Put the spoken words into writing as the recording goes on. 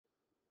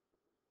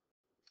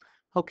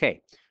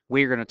Okay,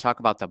 we're going to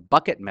talk about the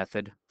bucket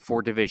method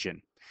for division.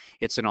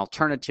 It's an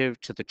alternative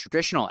to the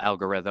traditional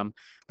algorithm,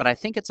 but I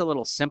think it's a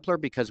little simpler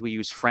because we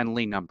use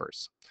friendly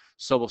numbers.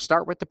 So we'll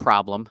start with the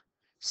problem,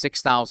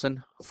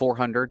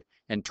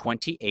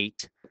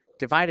 6,428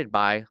 divided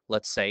by,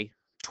 let's say,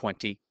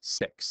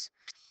 26.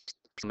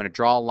 I'm going to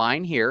draw a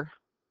line here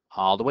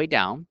all the way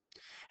down.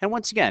 And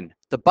once again,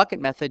 the bucket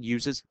method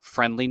uses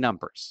friendly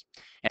numbers.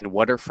 And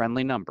what are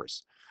friendly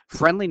numbers?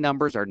 Friendly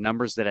numbers are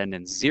numbers that end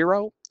in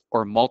 0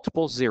 or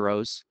multiple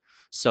zeros,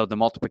 so the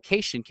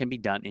multiplication can be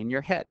done in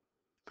your head.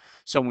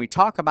 So when we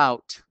talk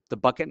about the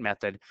bucket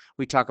method,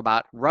 we talk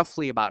about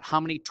roughly about how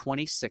many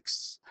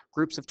 26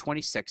 groups of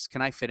 26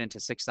 can I fit into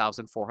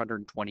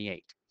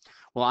 6,428.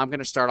 Well, I'm going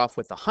to start off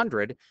with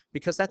 100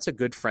 because that's a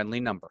good friendly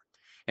number.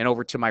 And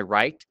over to my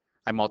right,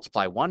 I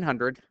multiply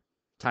 100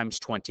 times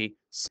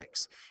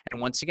 26. And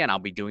once again, I'll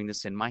be doing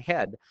this in my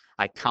head.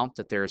 I count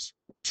that there's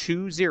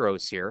 2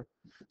 zeros here,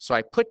 so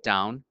I put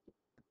down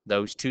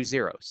those 2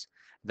 zeros.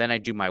 Then I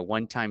do my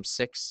 1 times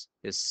 6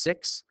 is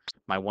 6,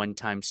 my 1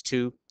 times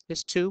 2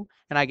 is 2,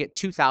 and I get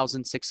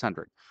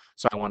 2,600.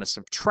 So I want to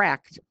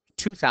subtract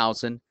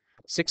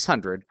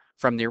 2,600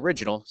 from the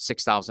original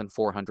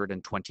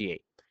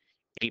 6,428.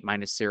 8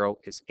 minus 0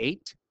 is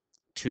 8,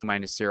 2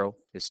 minus 0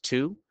 is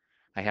 2.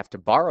 I have to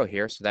borrow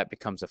here, so that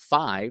becomes a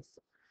 5.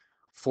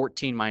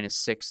 14 minus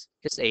 6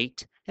 is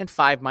 8, and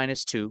 5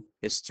 minus 2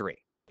 is 3.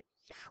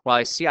 Well,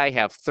 I see I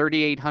have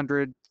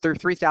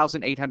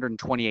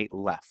 3,828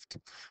 left.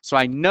 So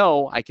I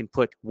know I can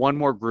put one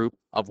more group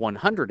of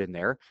 100 in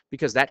there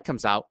because that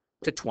comes out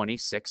to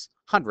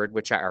 2,600,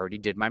 which I already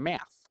did my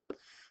math.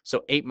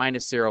 So 8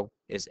 minus 0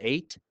 is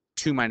 8,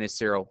 2 minus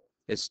 0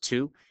 is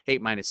 2,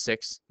 8 minus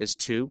 6 is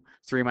 2,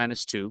 3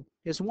 minus 2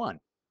 is 1.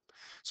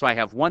 So I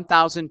have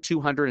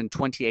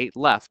 1,228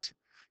 left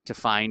to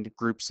find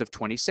groups of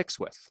 26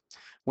 with.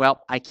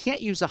 Well, I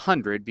can't use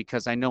 100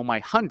 because I know my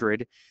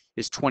 100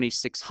 is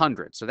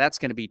 2,600, so that's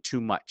going to be too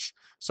much.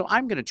 So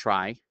I'm going to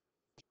try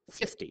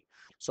 50.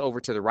 So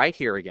over to the right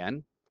here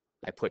again,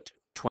 I put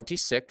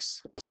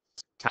 26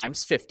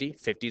 times 50.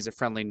 50 is a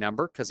friendly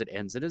number because it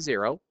ends in a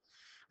 0.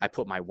 I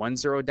put my 1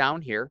 0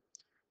 down here.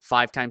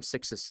 5 times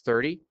 6 is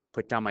 30.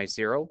 Put down my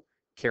 0,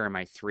 carry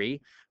my 3.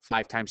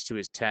 5 times 2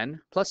 is 10,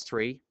 plus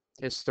 3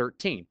 is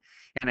 13.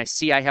 And I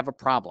see I have a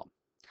problem.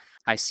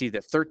 I see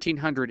that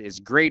 1,300 is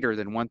greater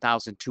than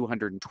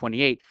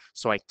 1,228,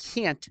 so I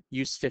can't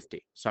use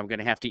 50. So I'm going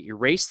to have to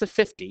erase the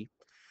 50,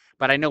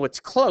 but I know it's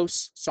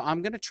close, so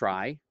I'm going to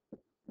try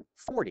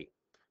 40.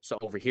 So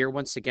over here,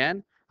 once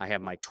again, I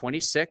have my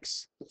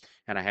 26,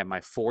 and I have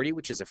my 40,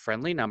 which is a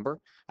friendly number.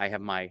 I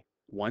have my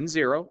 1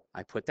 0.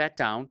 I put that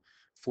down.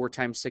 4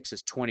 times 6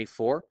 is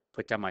 24.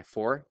 Put down my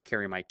 4,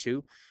 carry my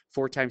 2.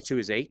 4 times 2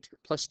 is 8,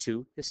 plus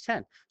 2 is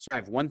 10. So I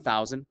have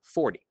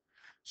 1,040.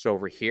 So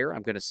over here,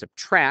 I'm going to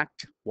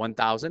subtract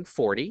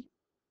 1,040,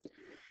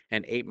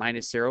 and 8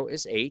 minus 0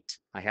 is 8.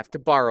 I have to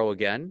borrow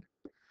again.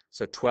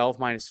 So 12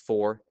 minus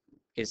 4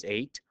 is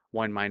 8.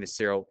 1 minus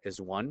 0 is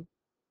 1.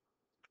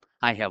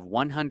 I have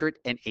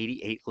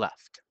 188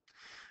 left.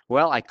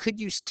 Well, I could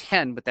use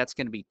 10, but that's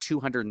going to be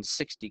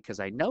 260 because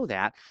I know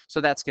that, so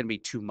that's going to be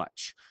too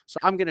much. So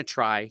I'm going to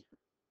try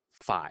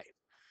 5.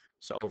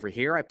 So over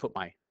here, I put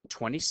my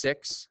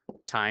 26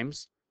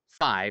 times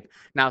 5.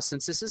 Now,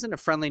 since this isn't a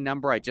friendly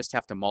number, I just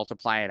have to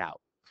multiply it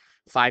out.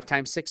 5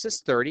 times 6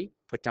 is 30.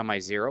 Put down my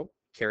 0,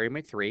 carry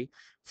my 3.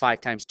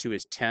 5 times 2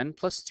 is 10,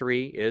 plus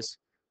 3 is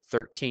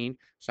 13.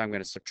 So I'm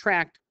going to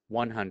subtract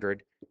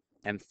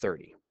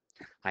 130.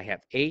 I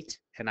have 8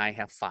 and I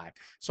have 5.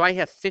 So I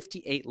have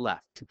 58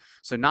 left.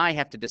 So now I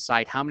have to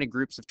decide how many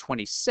groups of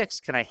 26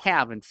 can I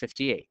have in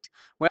 58.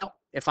 Well,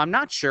 if I'm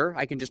not sure,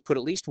 I can just put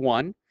at least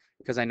 1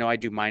 because I know I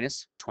do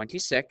minus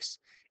 26.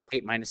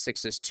 8 minus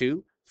 6 is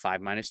 2.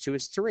 5 minus 2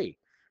 is 3.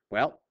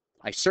 Well,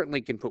 I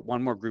certainly can put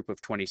one more group of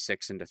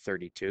 26 into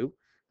 32.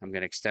 I'm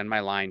going to extend my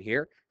line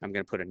here. I'm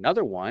going to put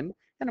another 1,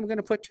 and I'm going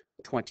to put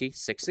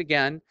 26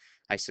 again.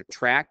 I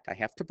subtract. I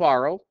have to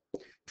borrow.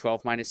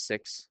 12 minus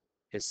 6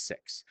 is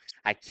 6.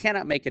 I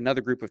cannot make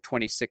another group of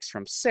 26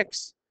 from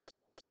 6,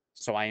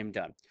 so I am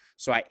done.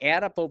 So I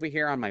add up over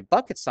here on my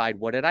bucket side,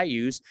 what did I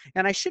use?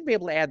 And I should be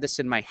able to add this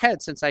in my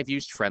head since I've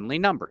used friendly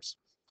numbers.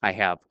 I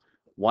have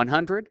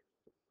 100,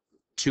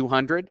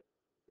 200,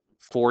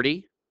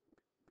 40,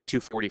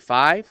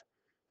 245,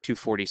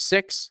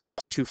 246,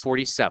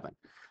 247.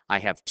 I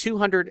have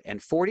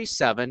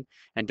 247,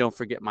 and don't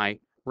forget my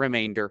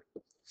remainder,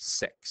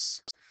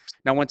 6.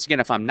 Now, once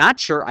again, if I'm not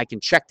sure, I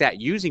can check that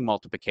using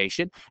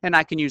multiplication, and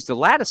I can use the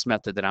lattice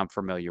method that I'm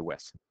familiar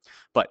with.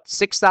 But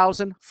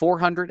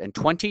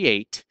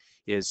 6,428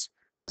 is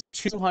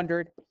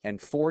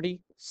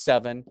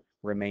 247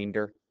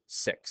 remainder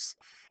 6.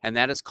 And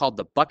that is called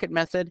the bucket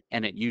method,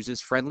 and it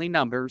uses friendly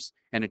numbers,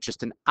 and it's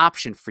just an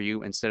option for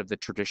you instead of the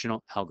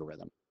traditional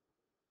algorithm.